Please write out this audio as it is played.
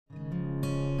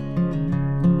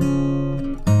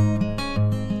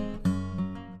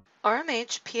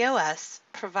RMH POS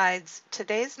provides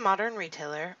today's modern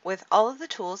retailer with all of the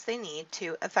tools they need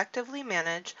to effectively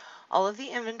manage all of the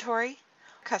inventory,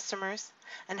 customers,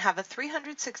 and have a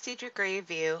 360-degree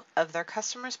view of their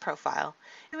customer's profile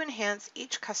to enhance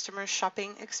each customer's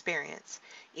shopping experience,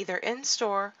 either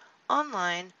in-store,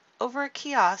 online, over a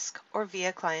kiosk, or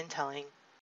via clienteling.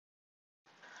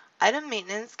 Item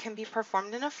maintenance can be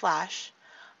performed in a flash.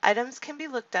 Items can be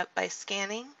looked up by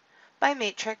scanning, by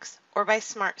matrix, or by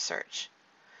smart search.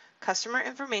 Customer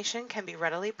information can be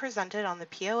readily presented on the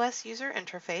POS user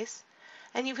interface,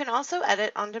 and you can also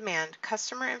edit on demand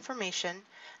customer information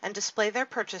and display their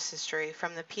purchase history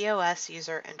from the POS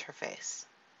user interface.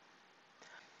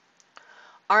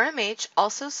 RMH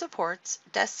also supports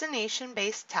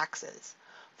destination-based taxes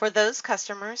for those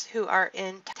customers who are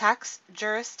in tax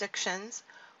jurisdictions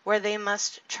where they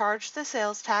must charge the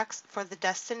sales tax for the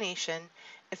destination.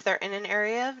 If they're in an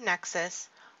area of nexus,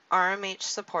 RMH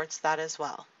supports that as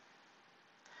well.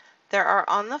 There are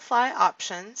on-the-fly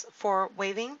options for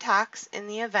waiving tax in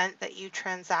the event that you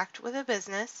transact with a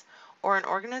business or an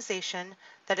organization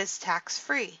that is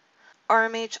tax-free.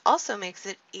 RMH also makes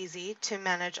it easy to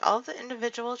manage all of the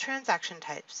individual transaction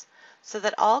types so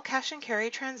that all cash and carry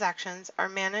transactions are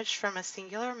managed from a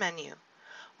singular menu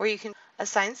where you can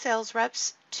assign sales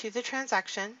reps to the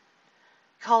transaction,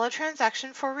 call a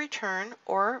transaction for return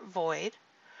or void,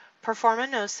 perform a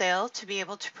no sale to be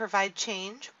able to provide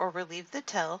change or relieve the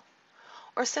till,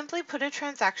 or simply put a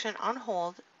transaction on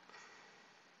hold.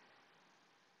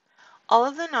 All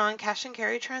of the non-cash and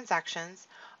carry transactions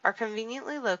are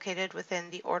conveniently located within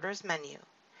the orders menu.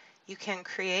 You can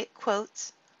create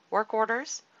quotes, work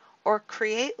orders, or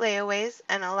create layaways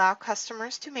and allow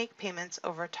customers to make payments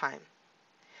over time.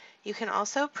 You can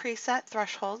also preset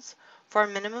thresholds for a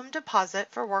minimum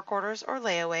deposit for work orders or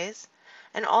layaways,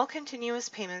 and all continuous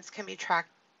payments can be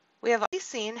tracked. We have already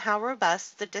seen how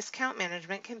robust the discount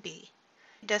management can be.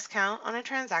 Discount on a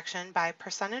transaction by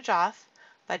percentage off,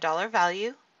 by dollar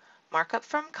value, markup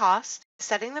from cost,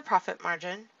 setting the profit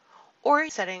margin, or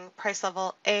setting price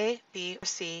level A, B, or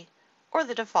C, or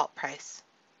the default price.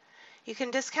 You can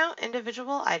discount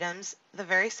individual items the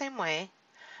very same way,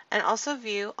 and also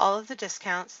view all of the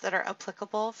discounts that are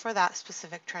applicable for that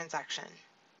specific transaction.